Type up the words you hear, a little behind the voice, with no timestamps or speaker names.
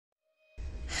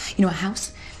You know, a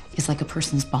house is like a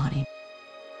person's body.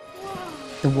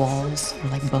 The walls are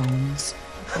like bones,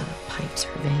 the pipes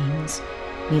are veins.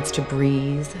 It needs to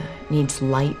breathe, needs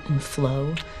light and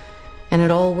flow. And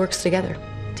it all works together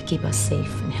to keep us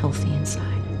safe and healthy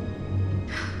inside.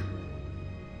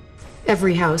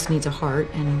 Every house needs a heart,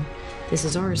 and this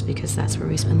is ours because that's where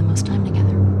we spend the most time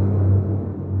together.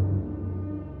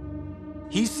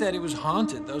 He said it was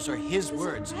haunted. Those are his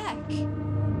words. Heck.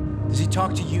 Does he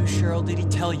talk to you, Cheryl? Did he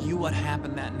tell you what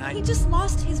happened that night? He just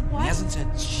lost his wife. He hasn't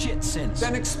said shit since.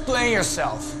 Then explain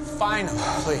yourself. Finally,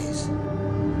 please.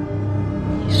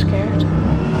 You scared? Do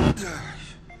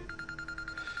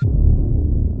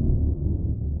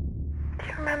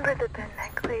you remember the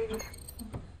redneck lady?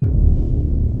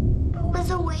 Who was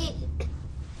awake?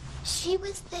 She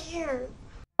was there.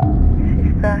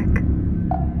 She's stuck.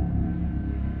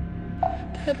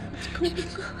 Dad, what's going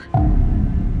on?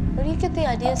 Where do you get the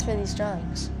ideas for these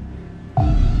drawings?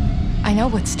 I know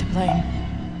what's to blame.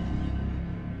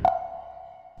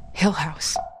 Hill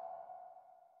House.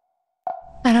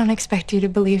 I don't expect you to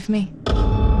believe me.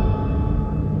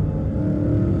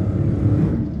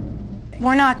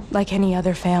 We're not like any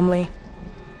other family.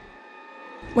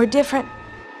 We're different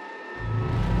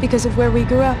because of where we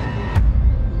grew up.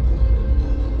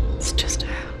 It's just a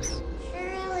house.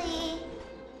 Shirley.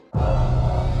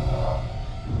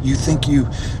 You think you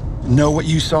know what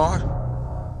you saw?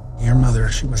 Your mother,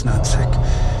 she was not sick.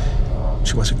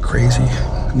 She wasn't crazy.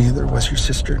 Neither was your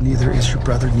sister. Neither is your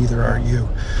brother. Neither are you.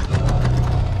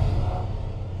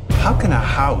 How can a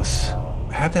house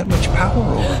have that much power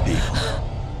over people?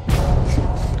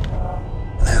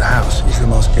 That house is the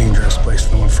most dangerous place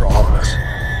in the world for all of us.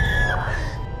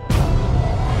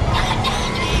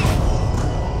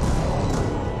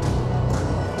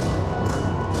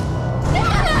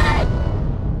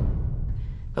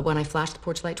 But when I flashed the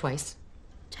porch light twice,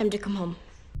 Time to come home.